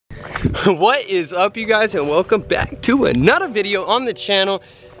What is up, you guys, and welcome back to another video on the channel.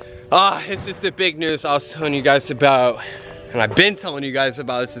 This is the big news I was telling you guys about, and I've been telling you guys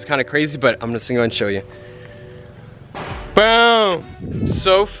about. This is kind of crazy, but I'm just gonna go and show you. Boom!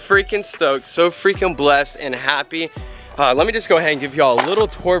 So freaking stoked, so freaking blessed and happy. Let me just go ahead and give y'all a little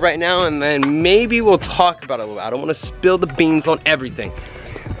tour right now, and then maybe we'll talk about it a little bit. I don't want to spill the beans on everything,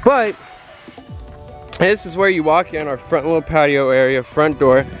 but this is where you walk in, our front little patio area, front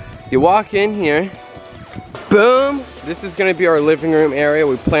door. You walk in here, boom. This is gonna be our living room area.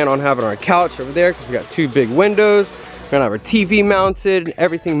 We plan on having our couch over there because we got two big windows. We're gonna have our TV mounted,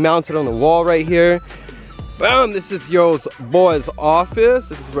 everything mounted on the wall right here. Boom, this is your boy's office.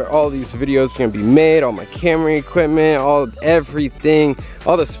 This is where all these videos are gonna be made, all my camera equipment, everything,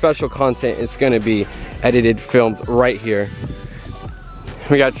 all the special content is gonna be edited, filmed right here.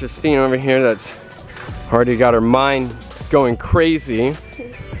 We got Justine over here that's already got her mind going crazy.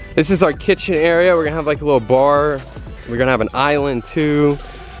 This is our kitchen area. We're gonna have like a little bar. We're gonna have an island too.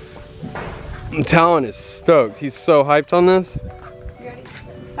 Talon is stoked. He's so hyped on this. You ready?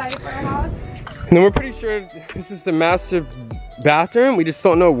 Excited for our house? And then we're pretty sure this is the master bathroom. We just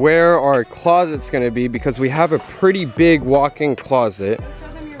don't know where our closet's gonna be because we have a pretty big walk-in closet. Show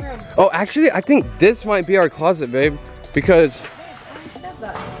them your room. Oh, actually, I think this might be our closet, babe, because.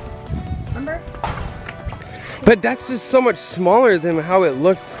 Remember? But that's just so much smaller than how it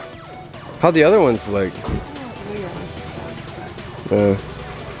looked, how the other ones look.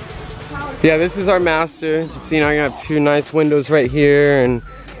 Yeah, this is our master. Just, you know, I have two nice windows right here, and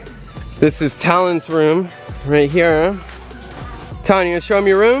this is Talon's room right here. Talon, you gonna show him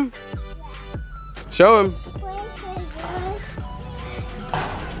your room? Show him.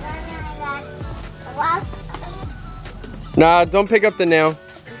 Nah, don't pick up the nail.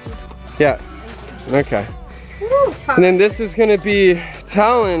 Yeah, okay. And then this is gonna be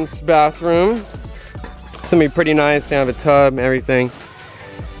Talon's bathroom. It's gonna be pretty nice. They have a tub, everything.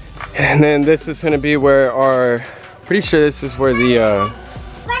 And then this is gonna be where pretty sure this is where the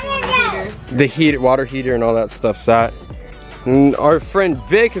water heater and all that stuff's at. And our friend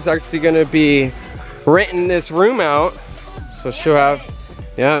Vic is actually gonna be renting this room out. So she'll have,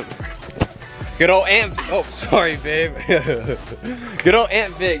 yeah. Good old Aunt, oh, sorry, babe. Good old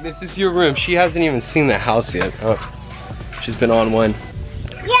Aunt Vic, this is your room. She hasn't even seen the house yet. Oh, she's been on one.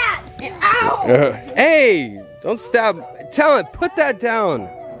 Yeah! Ow! Hey, don't stab. Talon, put that down.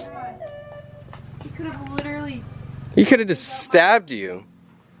 You could have literally. He could have just stabbed you.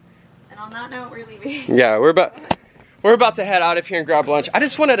 And on that note, we're leaving. Yeah, we're about to head out of here and grab lunch. I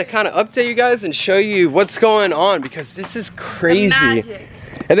just wanted to kind of update you guys and show you what's going on because this is crazy. Magic.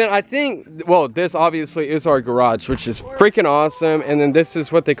 And then I think, well, this obviously is our garage, which is freaking awesome. And then this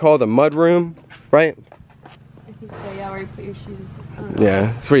is what they call the mud room, right? I think so, yeah, where you put your shoes and stuff.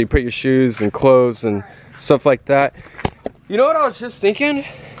 Yeah, it's where you put your shoes and clothes and stuff like that. You know what I was just thinking?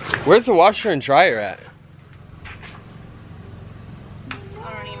 Where's the washer and dryer at?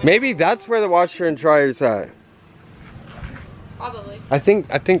 Maybe that's where the washer and dryer's at. Probably. I think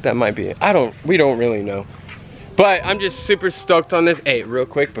that might be it. We don't really know. But I'm just super stoked on this. Hey, real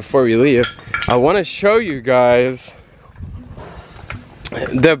quick before we leave, I want to show you guys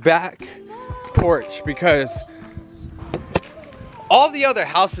the back porch because all the other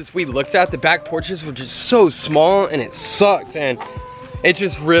houses we looked at, the back porches were just so small and it sucked, and it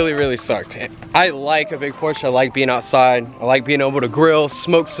just really sucked. I like a big porch. I like being outside. I like being able to grill,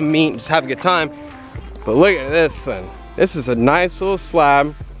 smoke some meat, just have a good time. But look at this thing. This is a nice little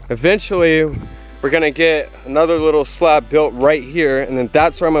slab. Eventually, we're gonna get another little slab built right here, and then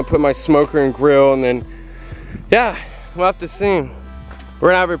that's where I'm gonna put my smoker and grill, and then, yeah, we'll have to see. We're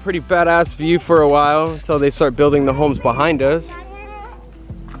gonna have a pretty badass view for a while until they start building the homes behind us. They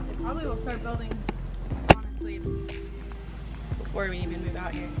probably will start building, honestly, before we even move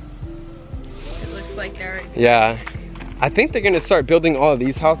out here. It looks like they're... Yeah, I think they're gonna start building all of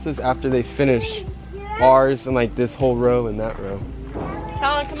these houses after they finish ours and like this whole row and that row.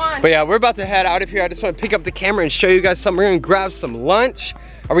 Talon, come on. But yeah, we're about to head out of here. I just want to pick up the camera and show you guys something. We're gonna grab some lunch.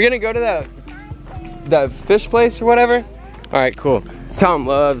 Are we gonna go to that fish place or whatever? All right, cool. Tom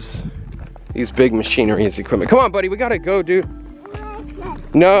loves these big machineries equipment. Come on, buddy, we gotta go, dude.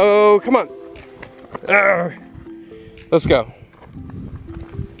 No, come on. Let's go.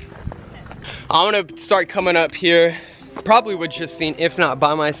 I'm gonna start coming up here, probably with Justine, if not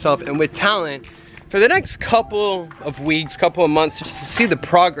by myself, and with Talon for the next couple of weeks, couple of months, just to see the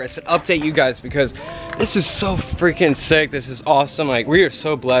progress and update you guys, because this is so freaking sick. This is awesome. Like, we are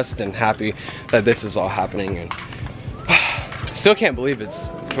so blessed and happy that this is all happening, and still can't believe it's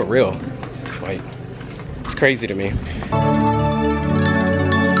for real. Like, it's crazy to me.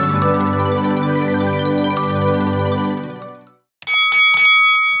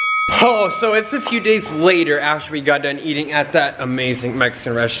 so it's a few days later after we got done eating at that amazing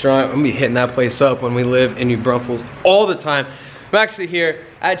Mexican restaurant. I'm gonna be hitting that place up when we live in New Braunfels all the time. I'm actually here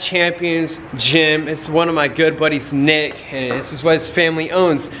at Champions Gym. It's one of my good buddies, Nick, and this is what his family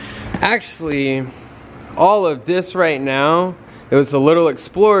owns. Actually, all of this right now, it was a little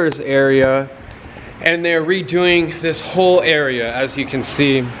explorers area, and they're redoing this whole area, as you can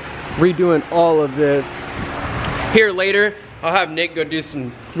see. Redoing all of this. Here later, I'll have Nick go do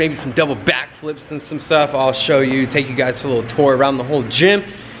maybe some double backflips and some stuff. I'll show you, take you guys for a little tour around the whole gym.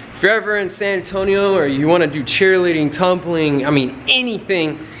 If you're ever in San Antonio or you want to do cheerleading, tumbling, I mean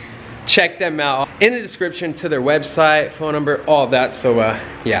anything, check them out. In the description to their website, phone number, all of that. So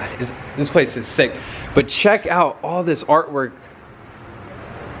yeah, this place is sick. But check out all this artwork.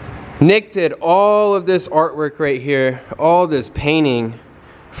 Nick did all of this artwork right here, all this painting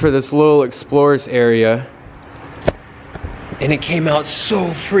for this little explorers area. And it came out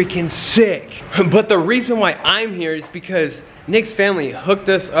so freaking sick. But the reason why I'm here is because Nick's family hooked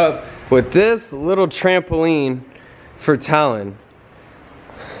us up with this little trampoline for Talon.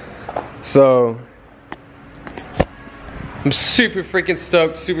 So I'm super freaking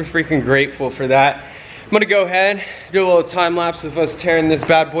stoked, super freaking grateful for that. I'm gonna go ahead, do a little time lapse of us tearing this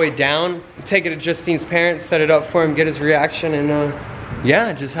bad boy down, take it to Justine's parents, set it up for him, get his reaction, and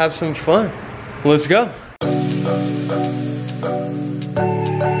yeah, just have some fun. Let's go.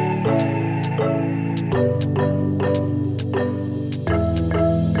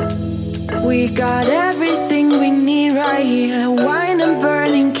 We got everything we need right here. Wine and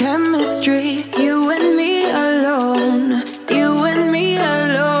burning chemistry. You and me alone. You and me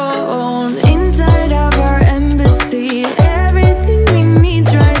alone. Inside of our embassy. Everything we need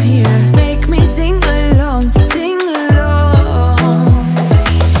right here. Make me sing along. Sing along.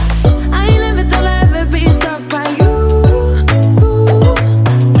 I never thought I'd ever be stuck by you.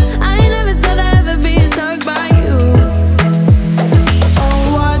 I never thought I'd ever be stuck by you.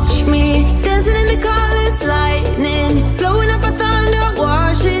 Oh, watch me. Lightning, blowing up a thunder,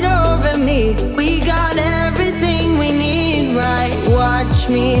 wash it over me. We got everything we need, right? Watch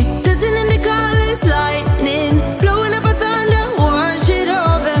me, dancing in the colors, lightning, blowing up a thunder, wash it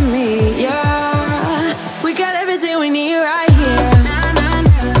over me. Yeah, we got everything we need right here.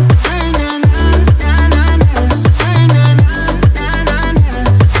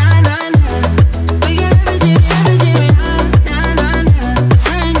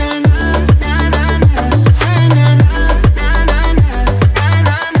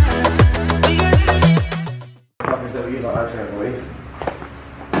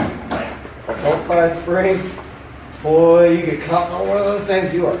 Outside springs, boy, you get caught on one of those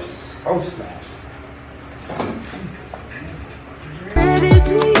things, you are so smashed. It is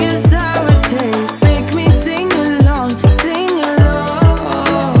sweet, your sour taste, make me sing along, sing along.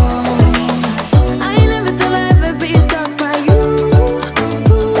 I never thought I'd ever be stuck by you.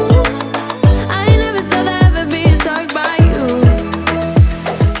 I never thought I'd ever be stuck by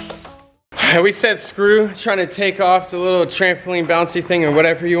you. We said screw trying to take off the little trampoline bouncy thing or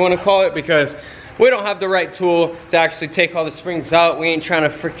whatever you want to call it, because we don't have the right tool to actually take all the springs out. We ain't trying to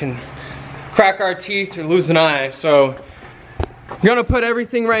freaking crack our teeth or lose an eye. So I'm gonna put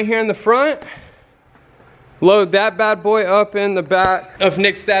everything right here in the front, load that bad boy up in the back of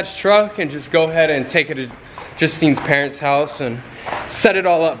Nick's dad's truck, and just go ahead and take it to Justine's parents' house and set it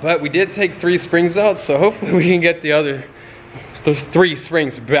all up. But we did take 3 springs out, so hopefully we can get the 3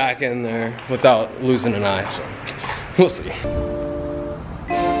 springs back in there without losing an eye. So we'll see.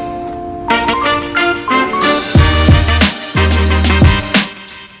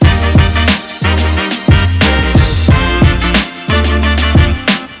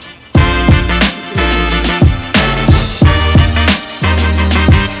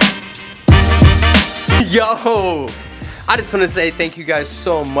 Yo, I just want to say thank you guys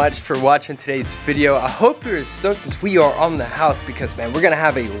so much for watching today's video. I hope you're as stoked as we are on the house, because man, we're gonna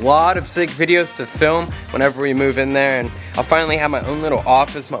have a lot of sick videos to film whenever we move in there, and I'll finally have my own little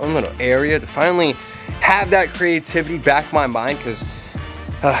office, my own little area to finally have that creativity back in my mind, because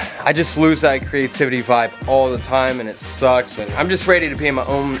I just lose that creativity vibe all the time and it sucks, and I'm just ready to be in my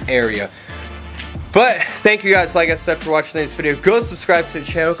own area. But thank you guys, like I said, for watching this video. Go subscribe to the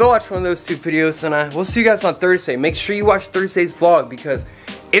channel, go watch one of those 2 videos, and we'll see you guys on Thursday. Make sure you watch Thursday's vlog, because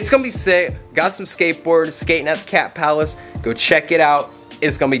it's gonna be sick. Got some skateboards, skating at the Cat Palace. Go check it out,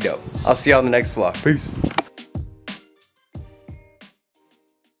 it's gonna be dope. I'll see y'all in the next vlog. Peace.